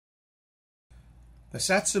The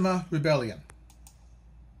Satsuma Rebellion.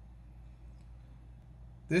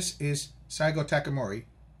 This is Saigo Takamori,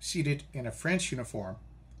 seated in a French uniform,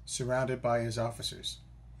 surrounded by his officers.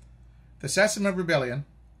 The Satsuma Rebellion,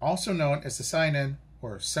 also known as the Seinan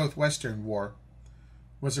or Southwestern War,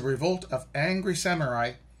 was a revolt of angry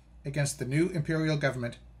samurai against the new Imperial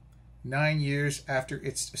government 9 years after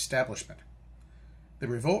its establishment. The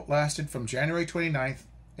revolt lasted from January 29th,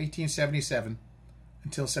 1877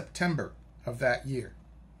 until September of that year,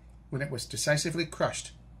 when it was decisively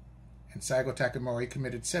crushed and Saigo Takamori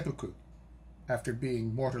committed seppuku after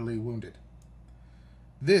being mortally wounded.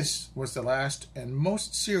 This was the last and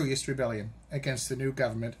most serious rebellion against the new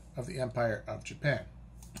government of the Empire of Japan.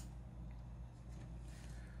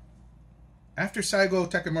 After Saigo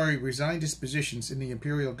Takamori resigned his positions in the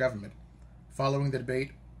Imperial government following the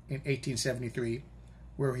debate in 1873,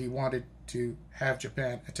 where he wanted to have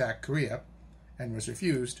Japan attack Korea and was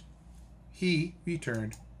refused, he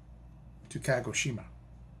returned to Kagoshima.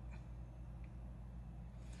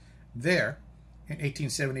 There, in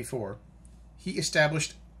 1874, he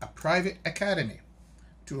established a private academy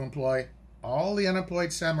to employ all the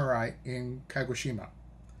unemployed samurai in Kagoshima.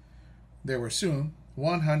 There were soon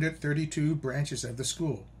 132 branches of the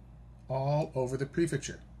school, all over the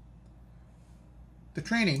prefecture. The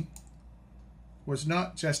training was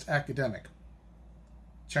not just academic.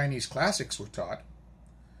 Chinese classics were taught,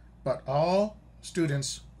 but all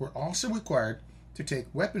students were also required to take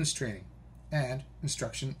weapons training and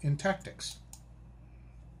instruction in tactics.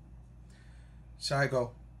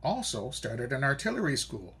 Saigo also started an artillery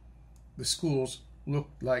school. The schools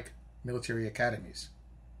looked like military academies.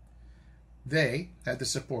 They had the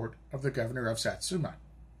support of the governor of Satsuma,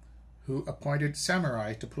 who appointed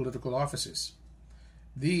samurai to political offices.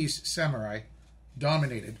 These samurai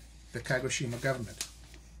dominated the Kagoshima government.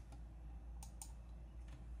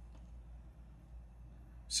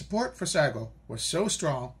 Support for Saigo was so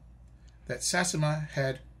strong that Satsuma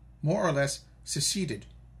had more or less seceded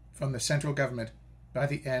from the central government by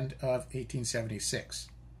the end of 1876.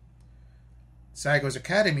 Saigo's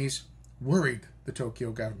academies worried the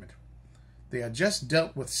Tokyo government. They had just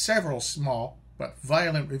dealt with several small but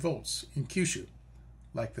violent revolts in Kyushu,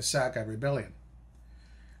 like the Satsuma Rebellion.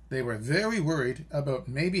 They were very worried about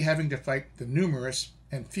maybe having to fight the numerous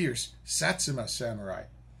and fierce Satsuma samurai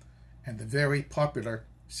and the very popular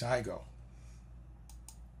Saigo.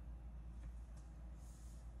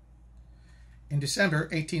 In December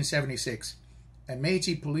 1876, a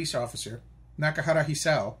Meiji police officer, Nakahara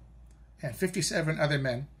Hisao, and 57 other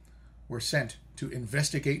men were sent to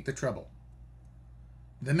investigate the trouble.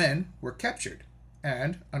 The men were captured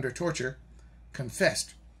and, under torture,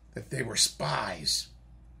 confessed that they were spies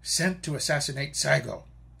sent to assassinate Saigo.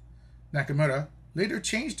 Nakamura later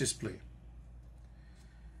changed his plea.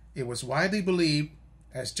 It was widely believed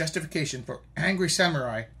as justification for angry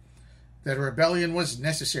samurai that a rebellion was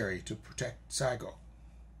necessary to protect Saigo.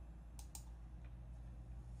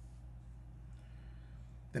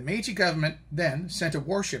 The Meiji government then sent a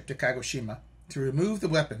warship to Kagoshima to remove the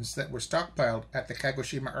weapons that were stockpiled at the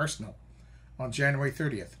Kagoshima arsenal on January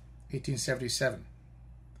 30th, 1877.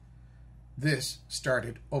 This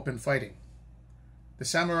started open fighting. The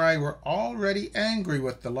samurai were already angry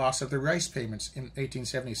with the loss of the rice payments in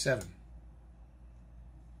 1877.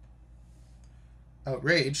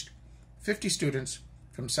 Outraged, 50 students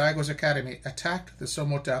from Saigo's academy attacked the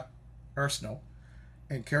Somota arsenal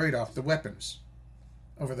and carried off the weapons.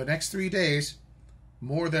 Over the next 3 days,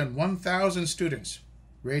 more than 1,000 students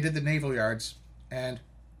raided the naval yards and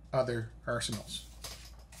other arsenals.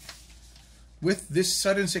 With this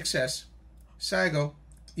sudden success, Saigo,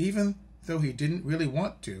 even though he didn't really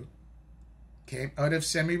want to, came out of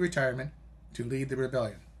semi-retirement to lead the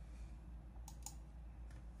rebellion.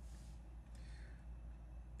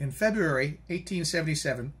 In February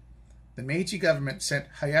 1877, the Meiji government sent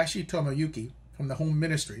Hayashi Tomoyuki from the Home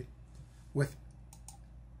Ministry with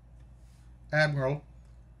Admiral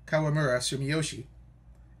Kawamura Sumiyoshi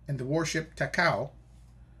and the warship Takao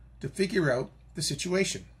to figure out the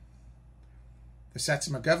situation. The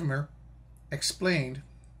Satsuma governor explained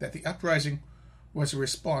that the uprising was a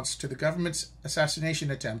response to the government's assassination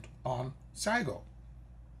attempt on Saigo.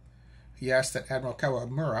 He asked that Admiral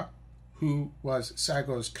Kawamura, who was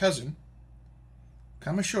Saigo's cousin,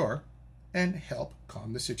 come ashore and help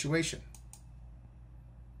calm the situation.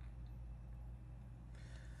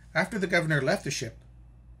 After the governor left the ship,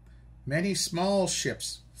 many small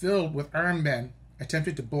ships filled with armed men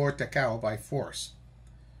attempted to board Takao by force.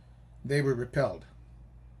 They were repelled.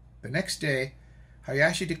 The next day,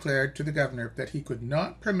 Hayashi declared to the governor that he could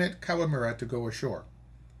not permit Kawamura to go ashore.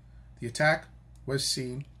 The attack was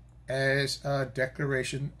seen as a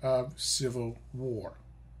declaration of civil war.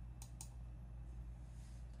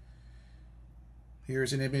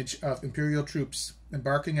 Here's an image of Imperial troops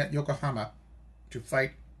embarking at Yokohama to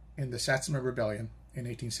fight in the Satsuma Rebellion in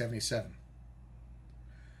 1877.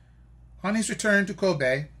 On his return to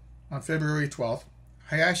Kobe on February 12th,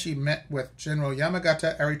 Hayashi met with General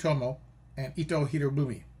Yamagata Aritomo and Ito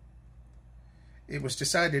Hirobumi. It was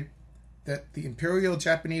decided that the Imperial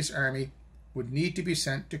Japanese Army would need to be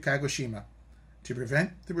sent to Kagoshima to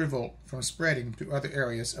prevent the revolt from spreading to other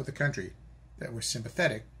areas of the country that were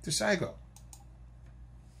sympathetic to Saigo.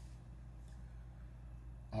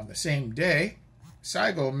 On the same day,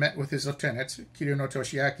 Saigo met with his lieutenants, Kirino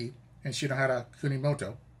Toshiaki and Shinohara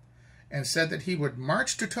Kunimoto, and said that he would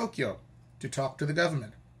march to Tokyo to talk to the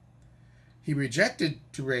government. He rejected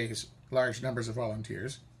to raise large numbers of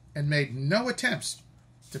volunteers and made no attempts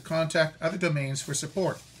to contact other domains for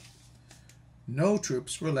support. No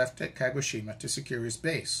troops were left at Kagoshima to secure his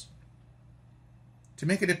base. To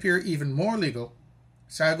make it appear even more legal,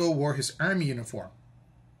 Saigo wore his army uniform.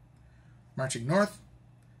 Marching north,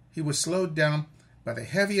 he was slowed down by the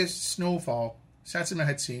heaviest snowfall Satsuma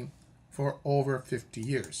had seen for over 50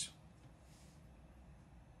 years.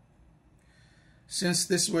 Since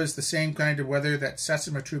this was the same kind of weather that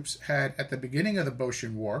Satsuma troops had at the beginning of the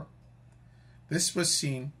Boshin War, this was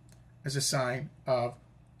seen as a sign of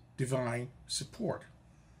divine support.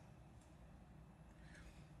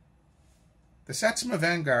 The Satsuma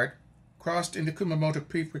vanguard crossed into Kumamoto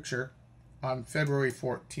Prefecture on February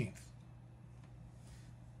 14th.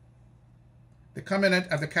 The commandant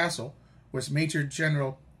of the castle was Major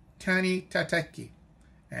General Tani Tateki,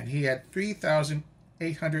 and he had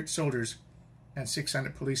 3,800 soldiers and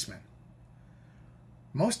 600 policemen.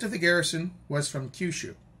 Most of the garrison was from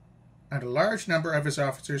Kyushu, and a large number of his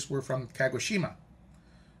officers were from Kagoshima,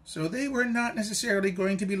 so they were not necessarily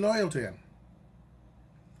going to be loyal to him.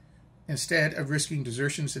 Instead of risking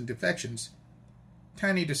desertions and defections,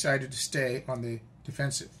 Tani decided to stay on the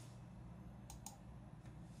defensive.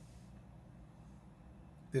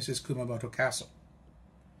 This is Kumamoto Castle.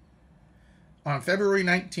 On February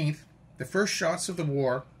 19th, the first shots of the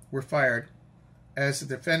war were fired as the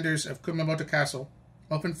defenders of Kumamoto Castle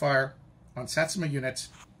opened fire on Satsuma units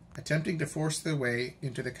attempting to force their way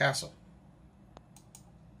into the castle.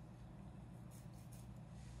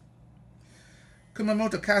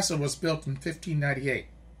 Kumamoto Castle was built in 1598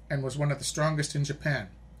 and was one of the strongest in Japan,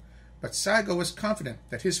 but Saigo was confident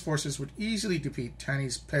that his forces would easily defeat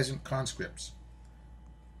Tani's peasant conscripts.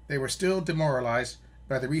 They were still demoralized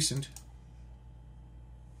by the recent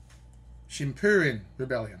Imperial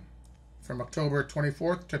Rebellion from October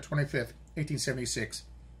 24th to 25th, 1876,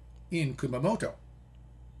 in Kumamoto.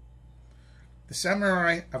 The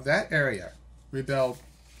samurai of that area rebelled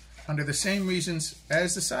under the same reasons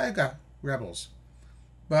as the Saiga rebels,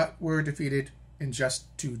 but were defeated in just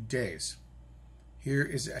 2 days. Here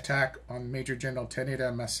is the attack on Major General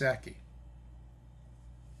Taneda Masaki.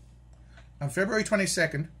 On February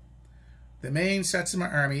 22nd, the main Satsuma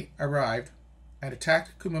army arrived and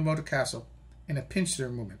attacked Kumamoto Castle in a pincer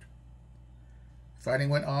movement. Fighting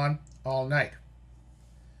went on all night.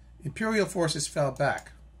 Imperial forces fell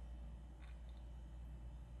back.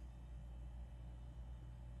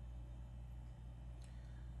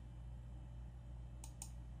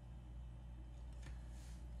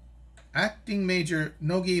 Acting Major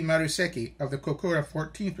Nogi Maruseki of the Kokura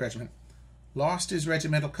 14th Regiment lost his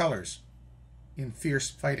regimental colors in fierce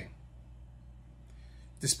fighting.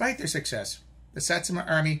 Despite their success, the Satsuma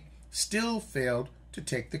army still failed to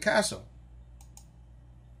take the castle.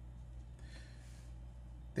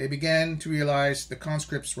 They began to realize the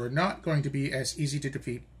conscripts were not going to be as easy to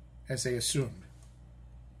defeat as they assumed.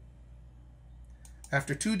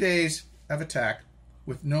 After 2 days of attack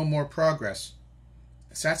with no more progress,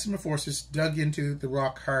 the Satsuma forces dug into the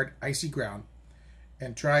rock-hard, icy ground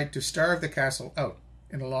and tried to starve the castle out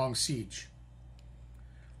in a long siege.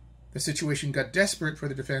 The situation got desperate for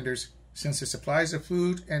the defenders since the supplies of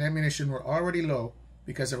food and ammunition were already low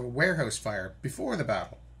because of a warehouse fire before the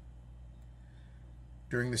battle.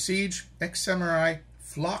 During the siege, ex-samurai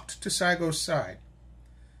flocked to Saigo's side,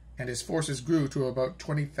 and his forces grew to about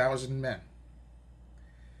 20,000 men.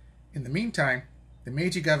 In the meantime, the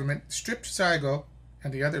Meiji government stripped Saigo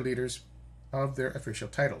and the other leaders of their official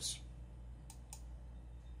titles.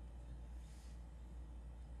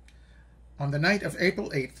 On the night of April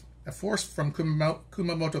 8th, a force from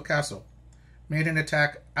Kumamoto Castle made an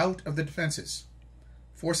attack out of the defenses,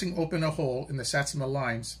 forcing open a hole in the Satsuma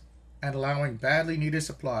lines and allowing badly needed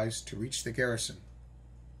supplies to reach the garrison.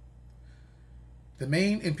 The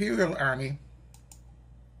main Imperial army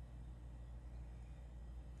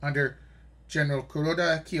under General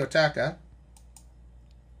Kuroda Kiyotaka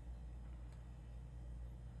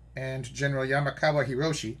and General Yamakawa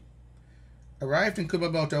Hiroshi, arrived in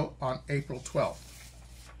Kumamoto on April 12th.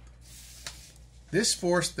 This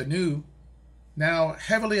forced the new, now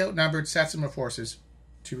heavily outnumbered Satsuma forces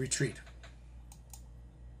to retreat.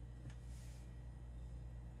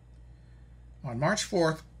 On March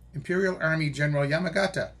 4th, Imperial Army General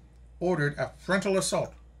Yamagata ordered a frontal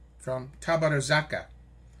assault from Tabaruzaka,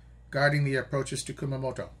 guarding the approaches to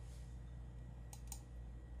Kumamoto.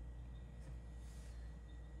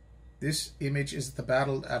 This image is the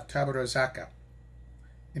Battle of Tabaruzaka.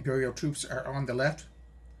 Imperial troops are on the left,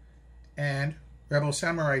 and rebel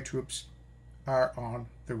samurai troops are on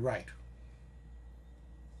the right.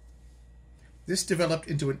 This developed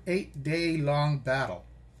into an 8-day-long battle.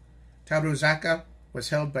 Tabaruzaka was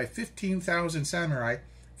held by 15,000 samurai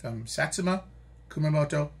from Satsuma,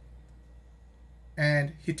 Kumamoto,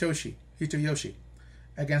 and Hitoyoshi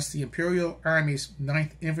against the Imperial Army's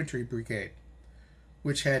 9th Infantry Brigade,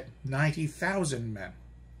 which had 90,000 men.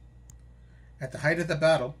 At the height of the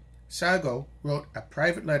battle, Saigo wrote a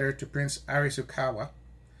private letter to Prince Arisukawa,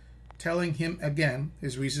 telling him again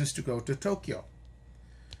his reasons to go to Tokyo.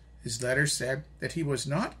 His letter said that he was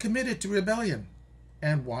not committed to rebellion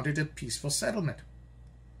and wanted a peaceful settlement.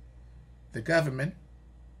 The government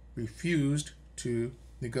refused to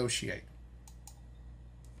negotiate.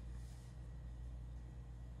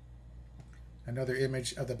 Another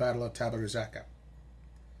image of the Battle of Tabaruzaka.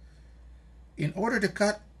 In order to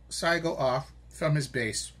cut Saigo off from his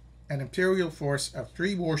base, an imperial force of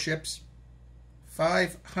 3 warships,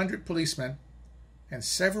 500 policemen, and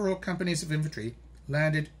several companies of infantry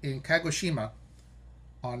landed in Kagoshima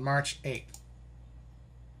on March 8th.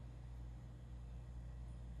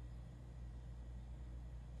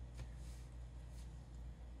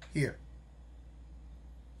 Here.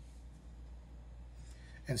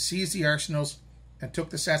 And seized the arsenals and took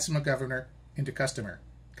the Satsuma governor into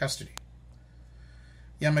custody.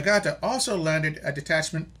 Yamagata also landed a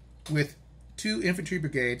detachment with 2 infantry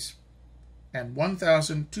brigades and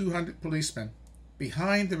 1,200 policemen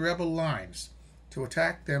behind the rebel lines to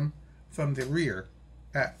attack them from the rear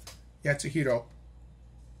at Yatsuhiro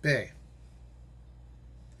Bay.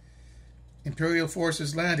 Imperial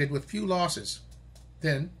forces landed with few losses,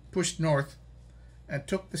 then pushed north and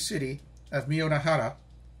took the city of Miyonahara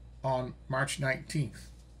on March 19th.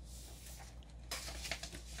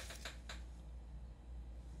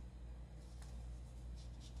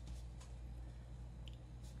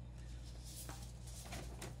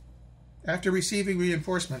 After receiving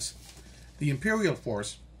reinforcements, the Imperial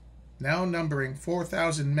force, now numbering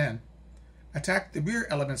 4,000 men, attacked the rear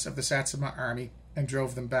elements of the Satsuma army and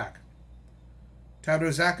drove them back.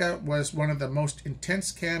 Tabaruzaka was one of the most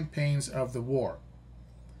intense campaigns of the war.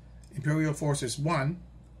 Imperial forces won,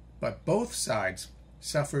 but both sides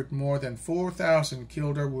suffered more than 4,000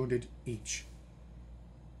 killed or wounded each.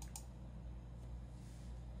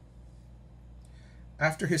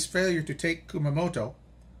 After his failure to take Kumamoto,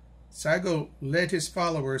 Saigo led his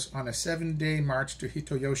followers on a 7-day march to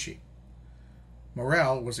Hitoyoshi.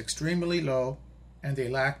 Morale was extremely low, and they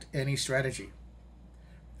lacked any strategy.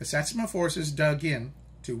 The Satsuma forces dug in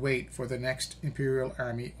to wait for the next Imperial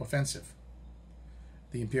Army offensive.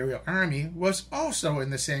 The Imperial Army was also in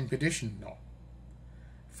the same condition, though.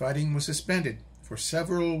 Fighting was suspended for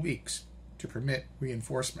several weeks to permit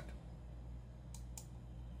reinforcement.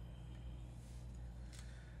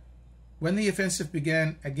 When the offensive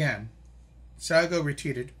began again, Saigo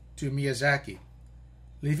retreated to Miyazaki,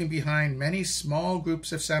 leaving behind many small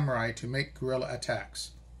groups of samurai to make guerrilla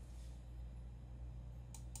attacks.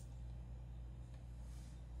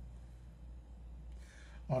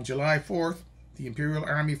 On July 4th, the Imperial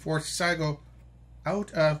Army forced Saigo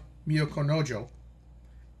out of Miyokonojo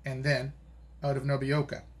and then out of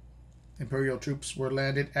Nobeoka. Imperial troops were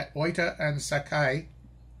landed at Oita and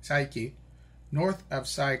Saiki, north of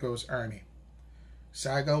Saigo's army.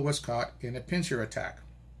 Saigo was caught in a pincer attack.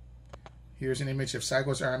 Here's an image of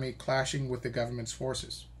Saigo's army clashing with the government's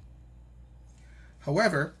forces.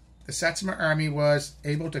 However, the Satsuma army was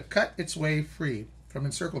able to cut its way free from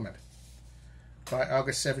encirclement. By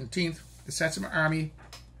August 17th, the Satsuma army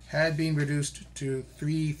had been reduced to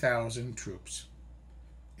 3,000 troops.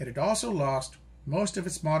 It had also lost most of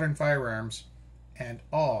its modern firearms and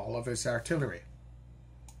all of its artillery.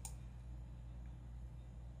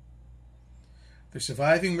 The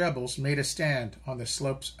surviving rebels made a stand on the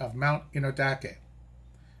slopes of Mount Inodake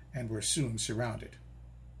and were soon surrounded.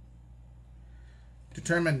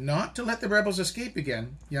 Determined not to let the rebels escape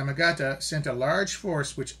again, Yamagata sent a large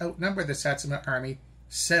force which outnumbered the Satsuma army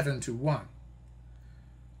 7-1.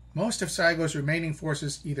 Most of Saigo's remaining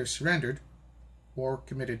forces either surrendered or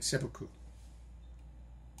committed seppuku.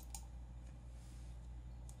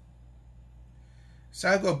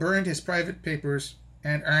 Saigo burned his private papers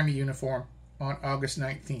and army uniform on August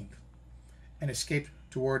 19th and escaped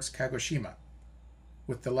towards Kagoshima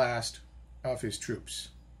with the last of his troops.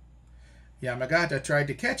 Yamagata tried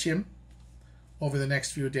to catch him over the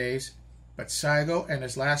next few days, but Saigo and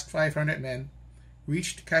his last 500 men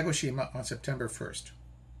reached Kagoshima on September 1st.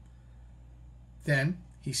 Then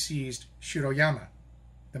he seized Shiroyama,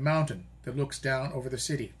 the mountain that looks down over the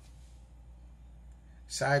city.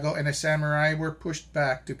 Saigo and his samurai were pushed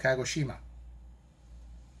back to Kagoshima.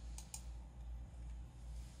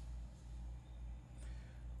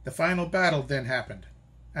 The final battle then happened.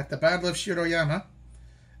 At the Battle of Shiroyama,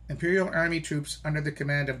 Imperial Army troops under the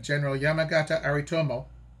command of General Yamagata Aritomo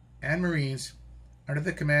and Marines under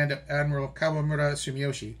the command of Admiral Kawamura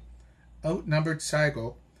Sumiyoshi outnumbered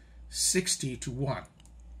Saigo 60-1.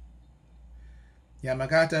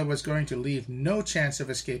 Yamagata was going to leave no chance of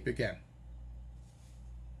escape again.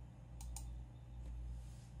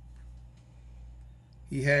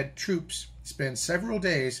 He had troops spend several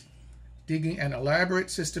days digging an elaborate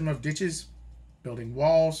system of ditches, building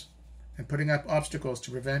walls, and putting up obstacles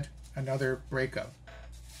to prevent another breakout.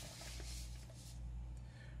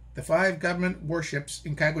 The 5 government warships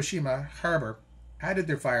in Kagoshima harbor added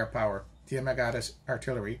their firepower to Yamagata's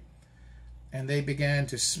artillery, and they began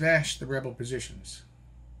to smash the rebel positions.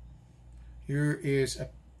 Here is an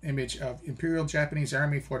image of Imperial Japanese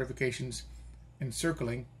Army fortifications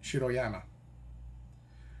encircling Shiroyama.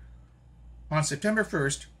 On September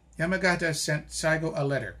 1st, Yamagata sent Saigo a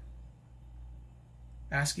letter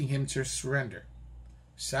asking him to surrender.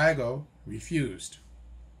 Saigo refused.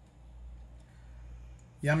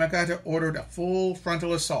 Yamagata ordered a full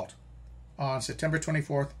frontal assault on September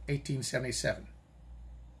 24th, 1877.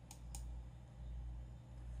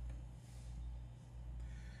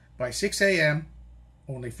 By 6 a.m.,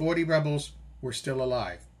 only 40 rebels were still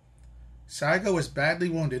alive. Saigo was badly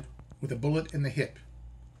wounded with a bullet in the hip.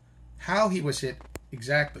 How he was hit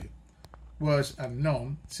exactly was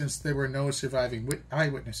unknown, since there were no surviving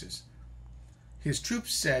eyewitnesses. His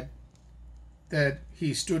troops said that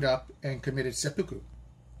he stood up and committed seppuku,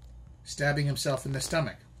 stabbing himself in the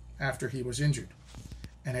stomach after he was injured,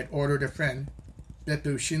 and had ordered a friend,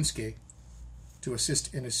 Beppu Shinsuke, to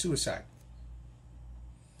assist in his suicide.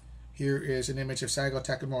 Here is an image of Saigo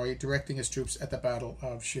Takamori directing his troops at the Battle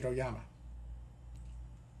of Shiroyama.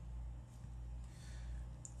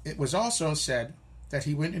 It was also said that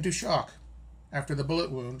he went into shock after the bullet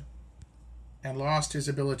wound and lost his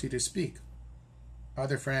ability to speak.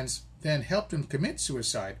 Other friends then helped him commit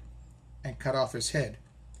suicide and cut off his head,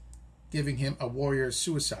 giving him a warrior's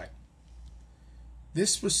suicide.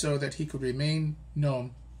 This was so that he could remain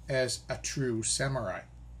known as a true samurai.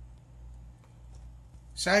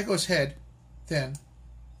 Saigo's head then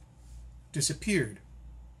disappeared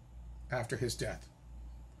after his death.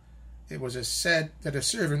 It was said that a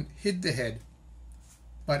servant hid the head,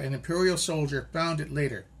 but an imperial soldier found it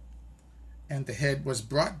later, and the head was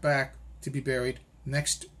brought back to be buried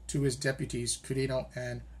next to his deputies Kurino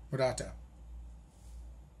and Murata.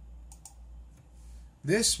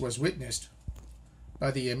 This was witnessed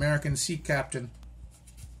by the American sea captain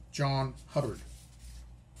John Hubbard.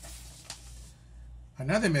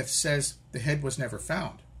 Another myth says the head was never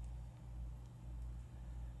found.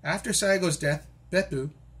 After Saigo's death, Beppu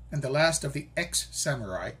and the last of the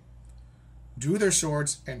ex-samurai drew their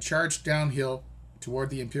swords and charged downhill toward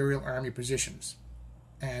the Imperial Army positions,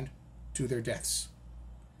 and to their deaths.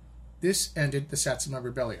 This ended the Satsuma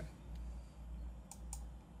Rebellion.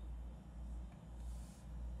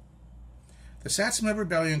 The Satsuma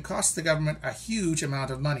Rebellion cost the government a huge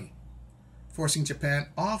amount of money, forcing Japan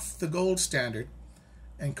off the gold standard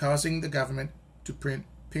and causing the government to print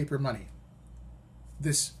paper money.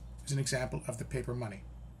 This is an example of the paper money.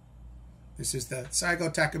 This is the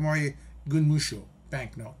Saigo Takamori Gunmusho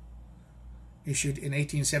banknote, issued in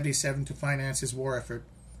 1877 to finance his war effort,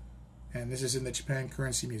 and this is in the Japan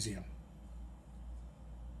Currency Museum.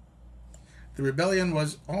 The rebellion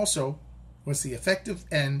was the effective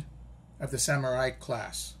end of the samurai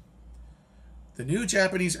class. The new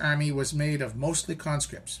Japanese army was made of mostly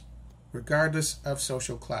conscripts, regardless of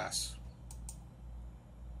social class.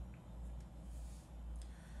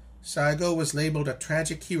 Saigo was labeled a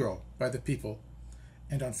tragic hero by the people,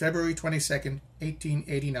 and on February 22,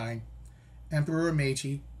 1889, Emperor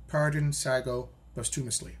Meiji pardoned Saigo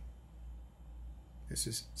posthumously. This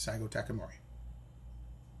is Saigo Takamori.